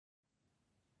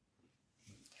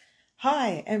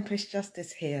Hi, Empress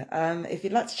Justice here. If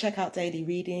you'd like to check out daily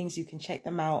readings, you can check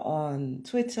them out on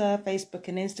Twitter, Facebook,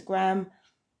 and Instagram,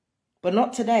 but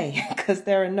not today because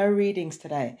there are no readings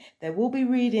today. There will be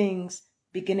readings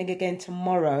beginning again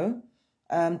tomorrow.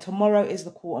 Tomorrow is the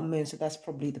quarter moon, so that's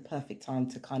probably the perfect time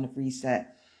to kind of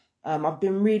reset. I've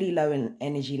been really low in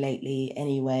energy lately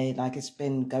anyway, like it's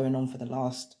been going on for the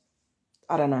last,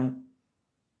 I don't know,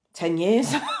 10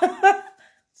 years.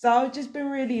 So I've just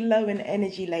been really low in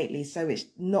energy lately, so it's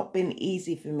not been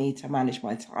easy for me to manage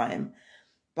my time.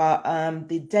 But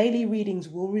the daily readings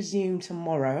will resume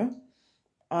tomorrow.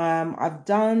 I've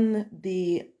done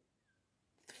the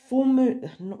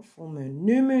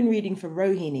new moon reading for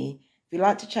Rohini. If you'd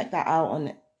like to check that out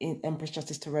on Empress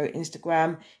Justice Tarot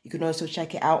Instagram, you can also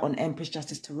check it out on Empress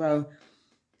Justice Tarot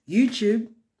YouTube.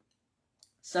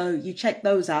 So you check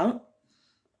those out,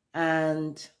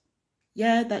 and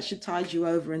yeah, that should tide you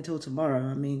over until tomorrow.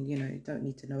 I mean, you know, you don't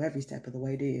need to know every step of the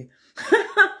way, do you?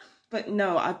 But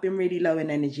no, I've been really low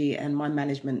in energy and my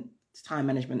time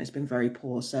management has been very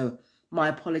poor. So my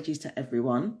apologies to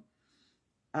everyone.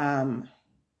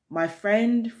 My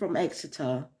friend from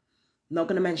Exeter, not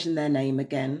going to mention their name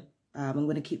again. I'm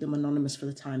going to keep them anonymous for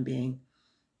the time being.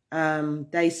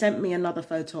 They sent me another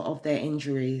photo of their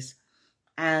injuries,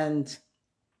 and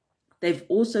they've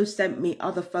also sent me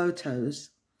other photos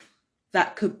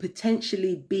that could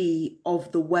potentially be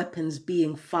of the weapons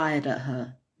being fired at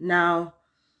her. Now,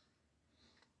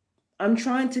 I'm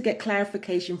trying to get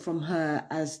clarification from her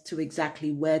as to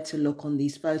exactly where to look on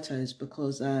these photos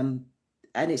because, and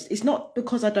it's not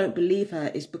because I don't believe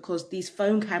her, it's because these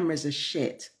phone cameras are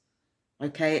shit,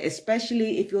 okay?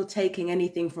 Especially if you're taking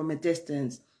anything from a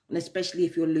distance, and especially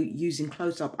if you're using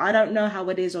close-up. I don't know how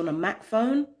it is on a Mac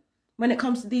phone when it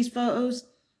comes to these photos,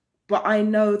 but I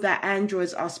know that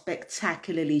Androids are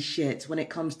spectacularly shit when it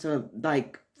comes to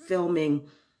like filming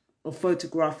or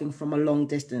photographing from a long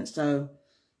distance. So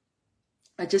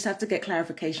I just have to get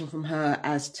clarification from her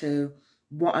as to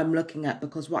what I'm looking at,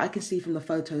 because what I can see from the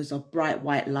photos are bright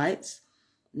white lights.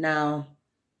 Now,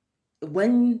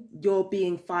 when you're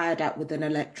being fired at with an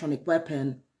electronic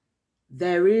weapon,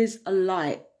 there is a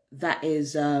light that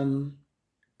is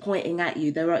pointing at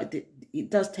you. It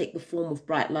does take the form of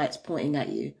bright lights pointing at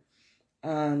you.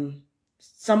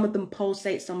 Some of them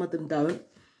pulsate, some of them don't,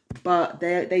 but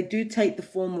they do take the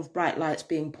form of bright lights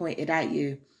being pointed at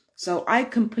you. So I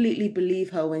completely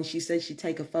believe her when she says she'd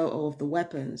take a photo of the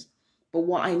weapons. But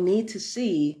what I need to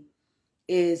see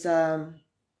is,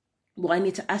 what I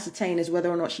need to ascertain is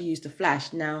whether or not she used a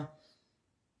flash. Now,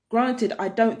 granted, I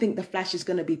don't think the flash is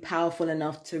going to be powerful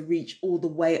enough to reach all the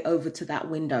way over to that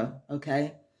window,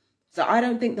 okay? So I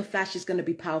don't think the flash is going to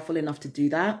be powerful enough to do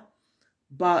that.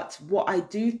 But what I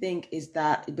do think is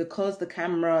that because the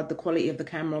camera, the quality of the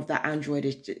camera of that Android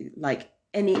is like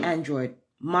any Android,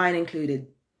 mine included,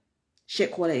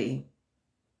 shit quality,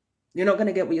 you're not going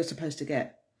to get what you're supposed to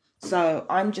get. So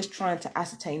I'm just trying to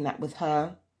ascertain that with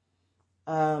her.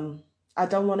 I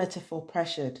don't want her to feel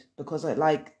pressured because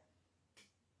I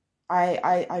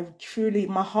truly,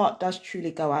 my heart does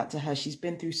truly go out to her. She's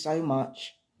been through so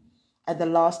much. And the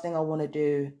last thing I want to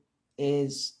do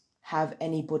is have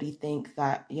anybody think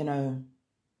that, you know,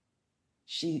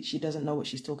 she doesn't know what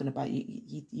she's talking about.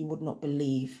 You would not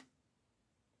believe.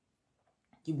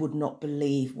 You would not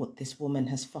believe what this woman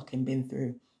has fucking been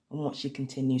through and what she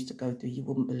continues to go through. You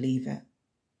wouldn't believe it.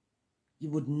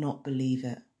 You would not believe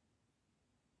it.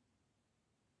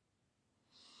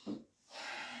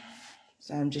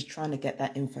 So I'm just trying to get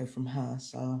that info from her.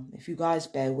 So if you guys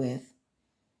bear with,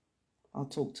 I'll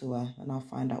talk to her and I'll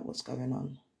find out what's going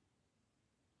on.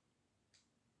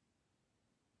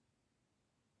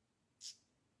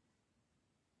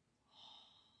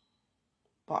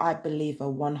 But I believe her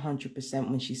 100%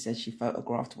 when she says she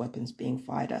photographed weapons being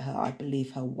fired at her. I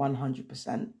believe her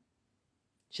 100%.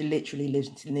 She literally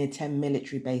lives near 10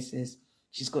 military bases.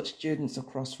 She's got students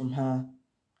across from her.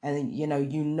 And, you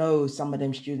know some of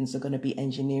them students are going to be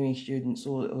engineering students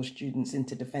or students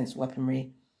into defense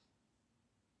weaponry.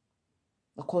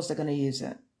 Of course, they're going to use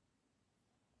it.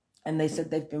 And they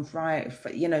said they've been frying,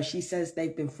 she says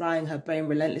they've been frying her brain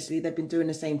relentlessly. They've been doing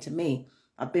the same to me.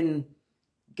 I've been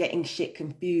getting shit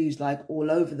confused like all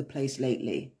over the place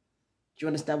lately. Do you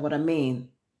understand what I mean?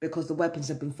 Because the weapons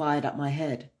have been fired at my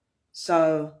head.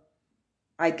 So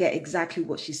I get exactly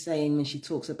what she's saying when she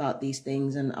talks about these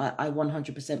things. And I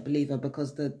 100% believe her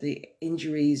because the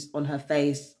injuries on her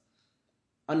face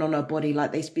and on her body,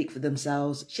 like they speak for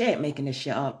themselves. She ain't making this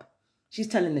shit up. She's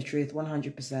telling the truth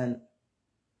 100%.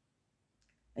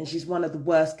 And she's one of the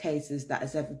worst cases that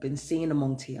has ever been seen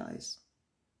among TIs.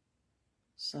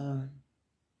 So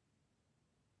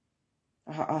I 100% believe her. 100%. And she's one of the worst cases that has ever been seen among TIs. So. 100%. So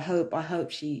I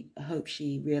hope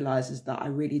she realizes that I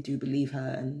really do believe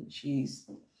her, and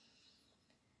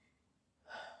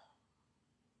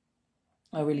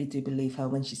I really do believe her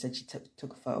when she said she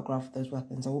took a photograph of those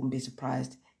weapons. I wouldn't be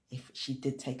surprised if she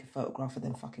did take a photograph of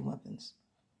them fucking weapons.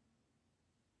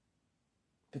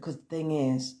 Because the thing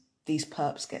is, these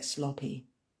perps get sloppy.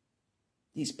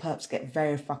 These perps get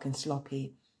very fucking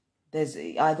sloppy. There's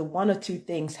either one or two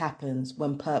things happens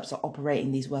when perps are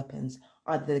operating these weapons.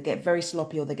 Either they get very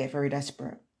sloppy or they get very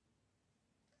desperate.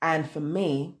 And for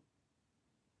me,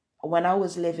 when I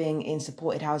was living in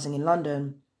supported housing in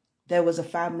London, there was a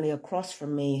family across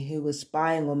from me who was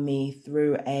spying on me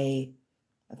through I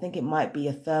think it might be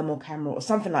a thermal camera or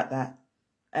something like that.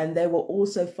 And they were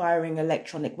also firing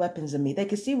electronic weapons at me. They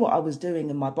could see what I was doing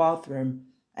in my bathroom,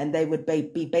 and they would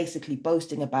be basically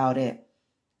boasting about it.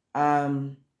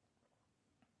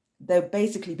 They'd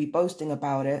basically be boasting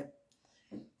about it.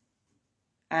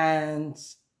 And,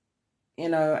 you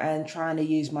know, and trying to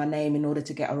use my name in order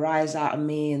to get a rise out of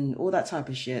me and all that type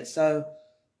of shit. So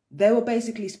they were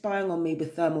basically spying on me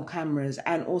with thermal cameras,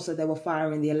 and also they were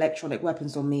firing the electronic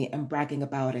weapons on me and bragging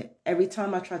about it. Every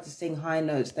time I tried to sing high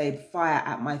notes, they'd fire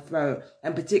at my throat,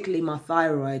 and particularly my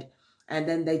thyroid. And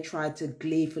then they tried to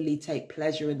gleefully take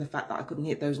pleasure in the fact that I couldn't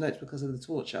hit those notes because of the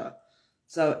torture.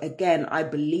 So again, I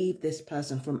believe this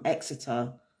person from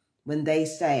Exeter when they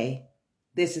say,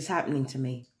 this is happening to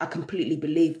me. I completely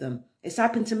believe them. It's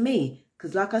happened to me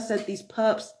because, like I said, these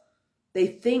perps, they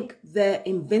think they're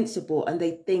invincible and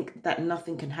they think that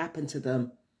nothing can happen to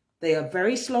them. They are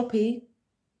very sloppy.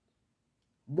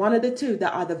 One of the two,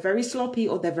 they're either very sloppy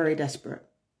or they're very desperate.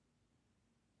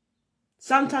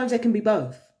 Sometimes they can be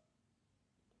both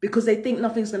because they think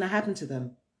nothing's going to happen to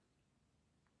them.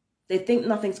 They think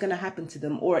nothing's going to happen to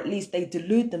them, or at least they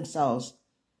delude themselves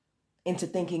into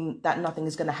thinking that nothing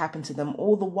is going to happen to them.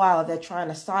 All the while, they're trying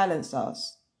to silence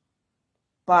us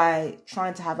by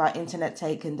trying to have our internet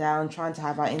taken down, trying to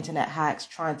have our internet hacked,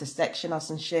 trying to section us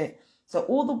and shit. So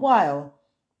all the while,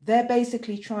 they're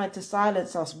basically trying to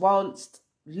silence us whilst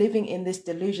living in this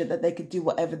delusion that they could do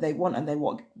whatever they want and they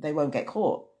won't get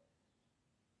caught.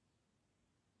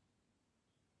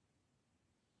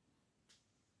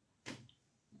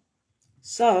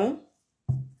 So,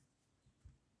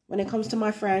 when it comes to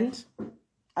my friend,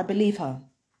 I believe her.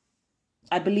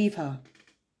 I believe her.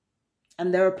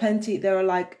 And there are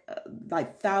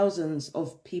like thousands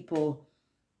of people,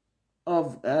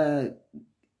 thousands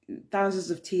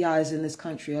of TIs in this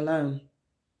country alone.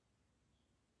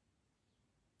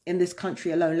 In this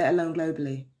country alone, let alone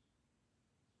globally.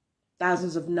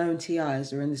 Thousands of known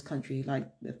TIs are in this country, like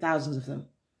thousands of them.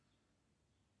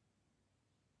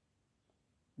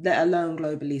 Let alone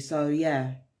globally, so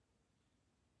yeah.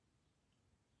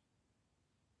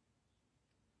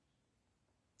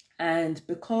 And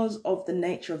because of the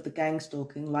nature of the gang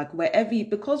stalking, like wherever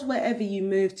you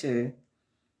move to,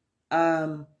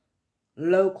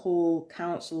 local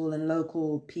council and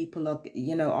local people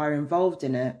are involved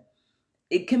in it.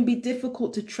 It can be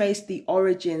difficult to trace the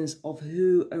origins of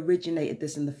who originated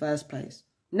this in the first place.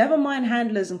 Never mind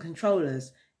handlers and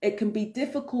controllers. It can be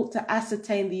difficult to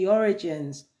ascertain the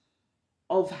origins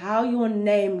of how your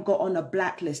name got on a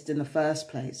blacklist in the first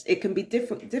place. It can be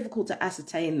difficult to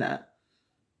ascertain that.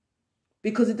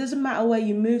 Because it doesn't matter where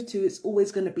you move to, it's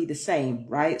always going to be the same,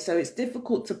 right? So it's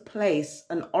difficult to place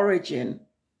an origin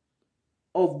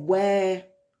of where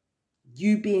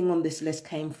you being on this list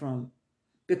came from.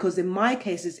 Because in my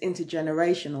case, it's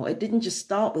intergenerational. It didn't just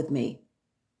start with me.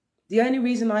 The only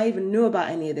reason I even knew about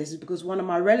any of this is because one of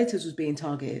my relatives was being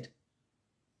targeted.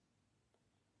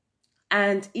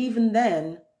 And even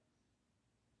then,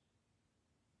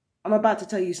 I'm about to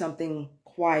tell you something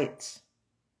quite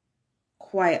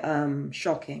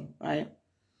shocking, right?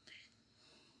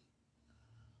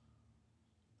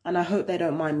 And I hope they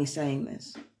don't mind me saying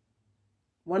this.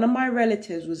 One of my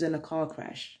relatives was in a car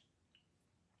crash.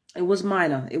 It was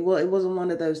minor. It wasn't one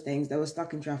of those things. They were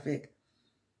stuck in traffic.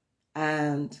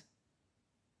 And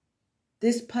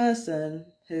this person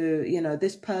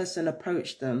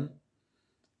approached them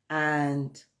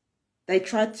and they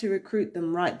tried to recruit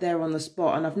them right there on the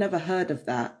spot. And I've never heard of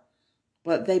that.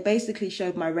 But they basically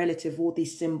showed my relative all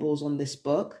these symbols on this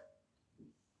book.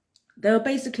 They were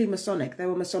basically Masonic. They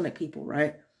were Masonic people,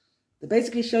 right? They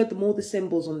basically showed them all the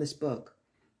symbols on this book.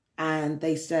 And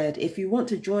they said, if you want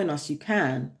to join us, you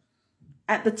can.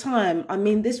 At the time, I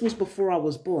mean, this was before I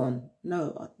was born.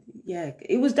 No, yeah,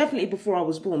 it was definitely before I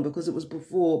was born because it was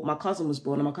before my cousin was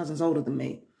born and my cousin's older than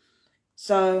me.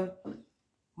 So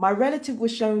my relative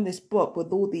was shown this book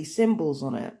with all these symbols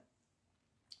on it.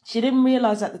 She didn't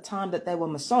realize at the time that they were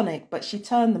Masonic, but she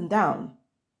turned them down.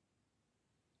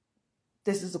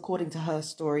 This is according to her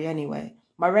story anyway.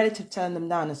 My relative turned them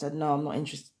down and said, no, I'm not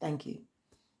interested. Thank you.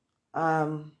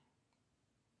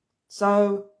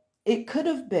 So it could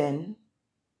have been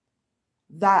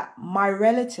that my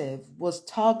relative was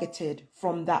targeted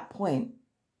from that point.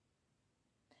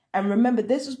 And remember,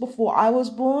 this was before I was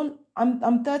born.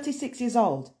 I'm 36 years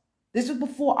old. This was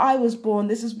before I was born.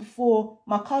 This is before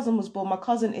my cousin was born. My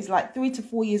cousin is like 3 to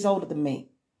 4 years older than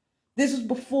me. This was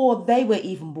before they were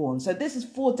even born. So this is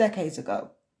 4 decades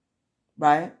ago,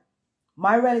 right?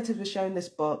 My relative was showing this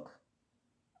book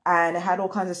and it had all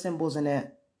kinds of symbols in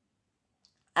it.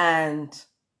 And,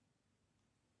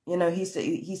 you know, he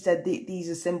said these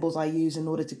are symbols I use in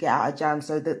order to get out of jam.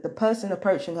 So that the person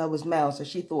approaching her was male. So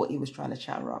she thought he was trying to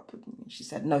chat her up. She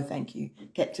said, no, thank you.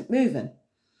 Kept it moving.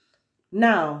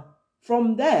 Now,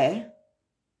 from there,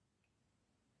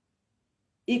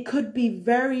 it could be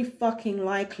very fucking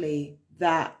likely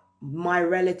that my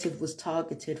relative was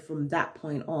targeted from that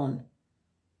point on.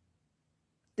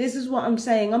 This is what I'm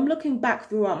saying. I'm looking back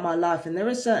throughout my life and there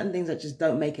are certain things that just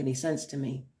don't make any sense to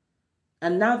me.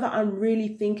 And now that I'm really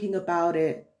thinking about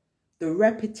it, the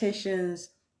repetitions,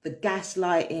 the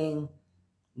gaslighting,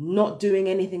 not doing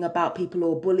anything about people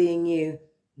or bullying you,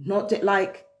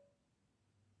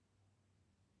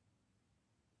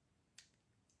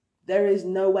 there is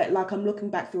no way, like I'm looking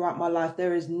back throughout my life,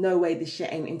 there is no way this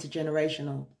shit ain't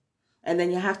intergenerational. And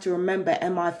then you have to remember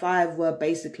MI5 were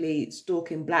basically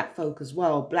stalking black folk as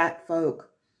well. Black folk,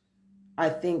 I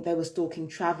think they were stalking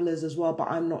travelers as well,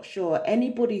 but I'm not sure.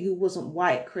 Anybody who wasn't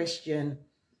white, Christian,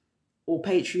 or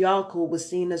patriarchal was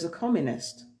seen as a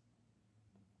communist.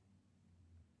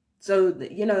 So,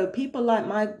 you know, people like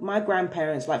my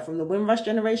grandparents, like from the Windrush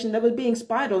generation, they were being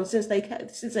spied on since they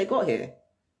got here.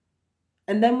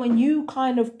 And then when you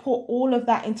kind of put all of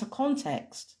that into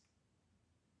context,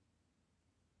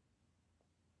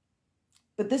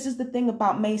 but this is the thing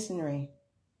about Masonry.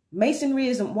 Masonry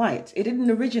isn't white. It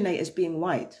didn't originate as being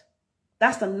white.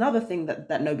 That's another thing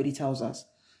that nobody tells us.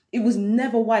 It was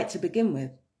never white to begin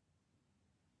with.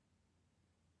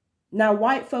 Now,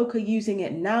 white folk are using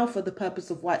it now for the purpose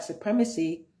of white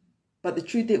supremacy, but the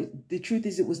truth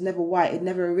is it was never white. It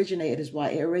never originated as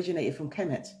white. It originated from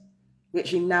Kemet,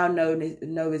 which we now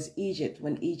know as Egypt,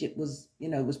 when Egypt was, you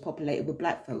know, was populated with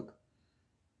black folk.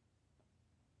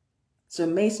 So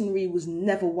Masonry was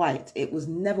never white. It was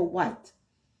never white.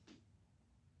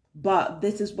 But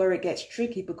this is where it gets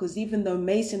tricky, because even though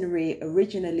Masonry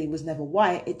originally was never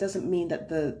white, it doesn't mean that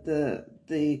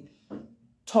the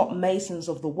top Masons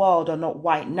of the world are not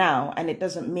white now. And it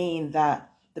doesn't mean that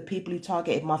the people who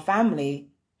targeted my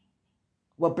family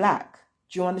were black.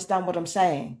 Do you understand what I'm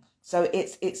saying? So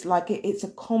it's like it's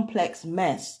a complex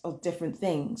mess of different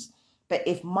things. But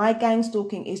if my gang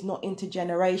stalking is not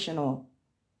intergenerational,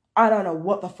 I don't know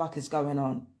what the fuck is going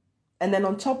on. And then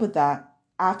on top of that,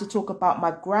 I have to talk about my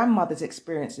grandmother's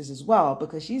experiences as well,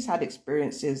 because she's had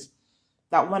experiences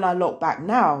that when I look back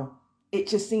now, it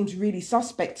just seems really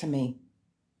suspect to me.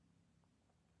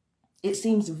 It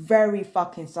seems very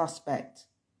fucking suspect.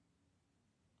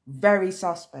 Very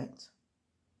suspect.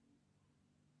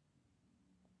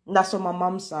 And that's on my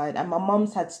mum's side. And my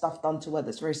mum's had stuff done to her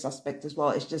that's very suspect as well.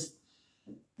 It's just,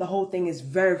 the whole thing is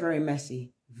very, very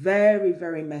messy. Very,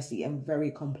 very messy and very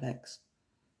complex.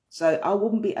 So I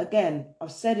wouldn't be, again,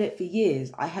 I've said it for years.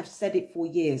 I have said it for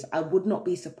years. I would not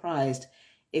be surprised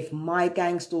if my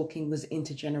gang stalking was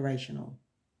intergenerational.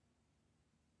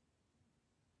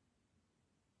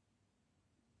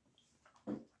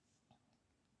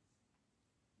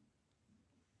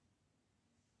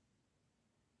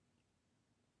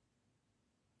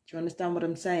 Do you understand what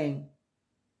I'm saying?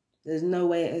 There's no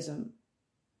way it isn't.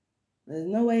 There's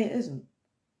no way it isn't.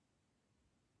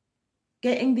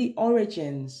 Getting the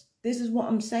origins, this is what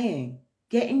I'm saying.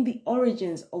 Getting the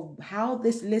origins of how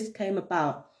this list came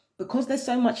about, because there's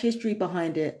so much history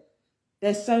behind it.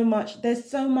 There's so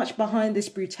much behind this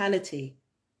brutality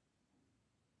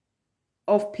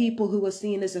of people who are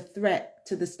seen as a threat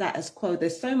to the status quo.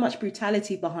 There's so much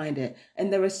brutality behind it.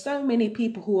 And there are so many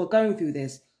people who are going through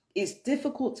this. It's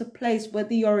difficult to place where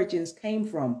the origins came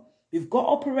from. We've got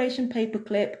Operation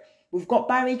Paperclip. We've got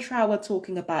Barry Trower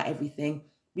talking about everything.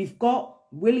 We've got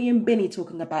William Binney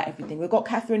talking about everything. We've got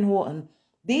Catherine Horton.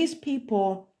 These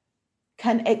people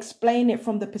can explain it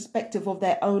from the perspective of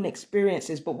their own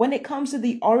experiences. But when it comes to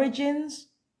the origins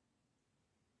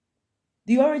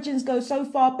go so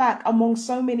far back among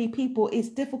so many people, it's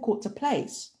difficult to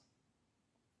place.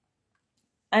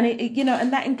 And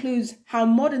and that includes how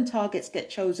modern targets get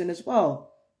chosen as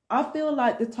well. I feel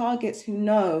like the targets who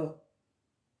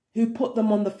put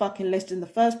them on the fucking list in the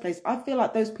first place, I feel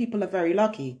like those people are very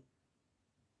lucky.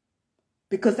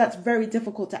 because that's very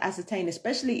difficult to ascertain,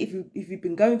 especially if you've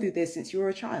been going through this since you were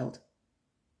a child.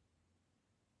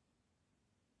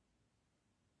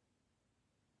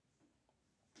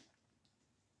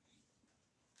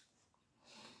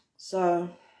 So,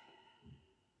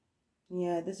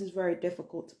 yeah, this is very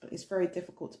difficult. It's very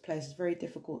difficult to place. It's very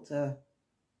difficult to,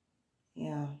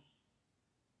 yeah.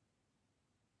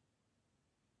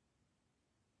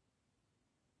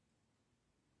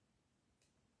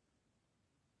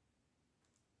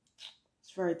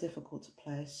 It's very difficult to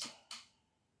place.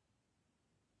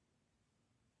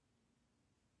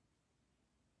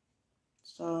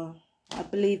 So, I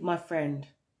believe my friend.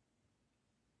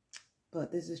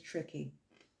 But this is tricky.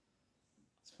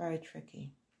 It's very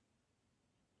tricky.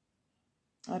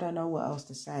 I don't know what else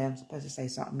to say. I'm supposed to say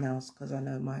something else because I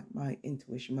know my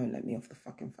intuition won't let me off the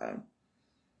fucking phone.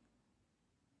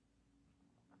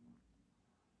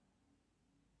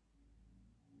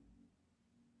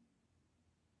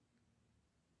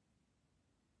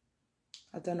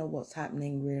 I don't know what's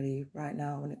happening really right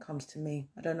now when it comes to me.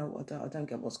 I don't know I don't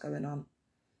get what's going on.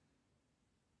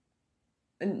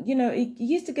 And you know, it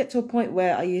used to get to a point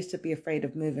where I used to be afraid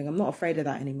of moving. I'm not afraid of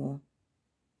that anymore.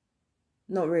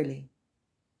 Not really.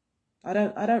 I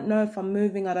don't know if I'm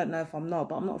moving, I don't know if I'm not,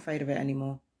 but I'm not afraid of it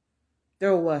anymore.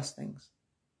 There are worse things.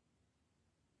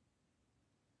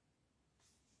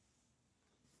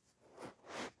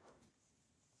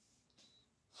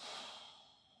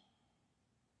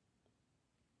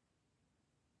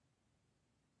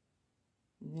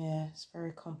 Yeah, it's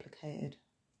very complicated.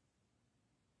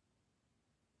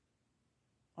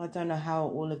 I don't know how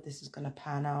all of this is going to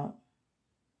pan out.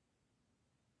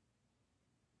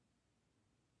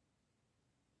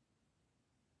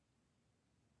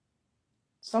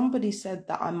 Somebody said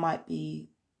that I might be...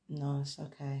 No, it's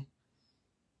okay.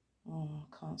 Oh,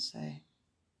 I can't say.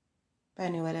 But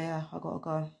anyway, yeah, I gotta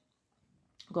go.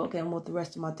 I gotta get on with the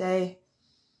rest of my day.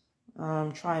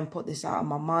 Try and put this out of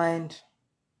my mind.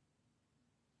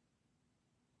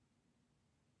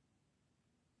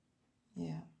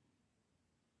 Yeah.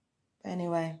 But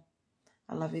anyway,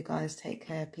 I love you guys. Take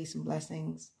care. Peace and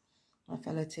blessings. My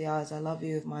fellow TIs, I love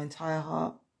you with my entire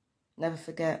heart. Never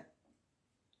forget,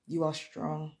 you are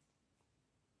strong.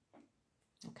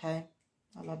 Okay?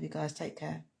 I love you guys. Take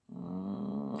care.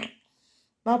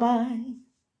 Bye-bye.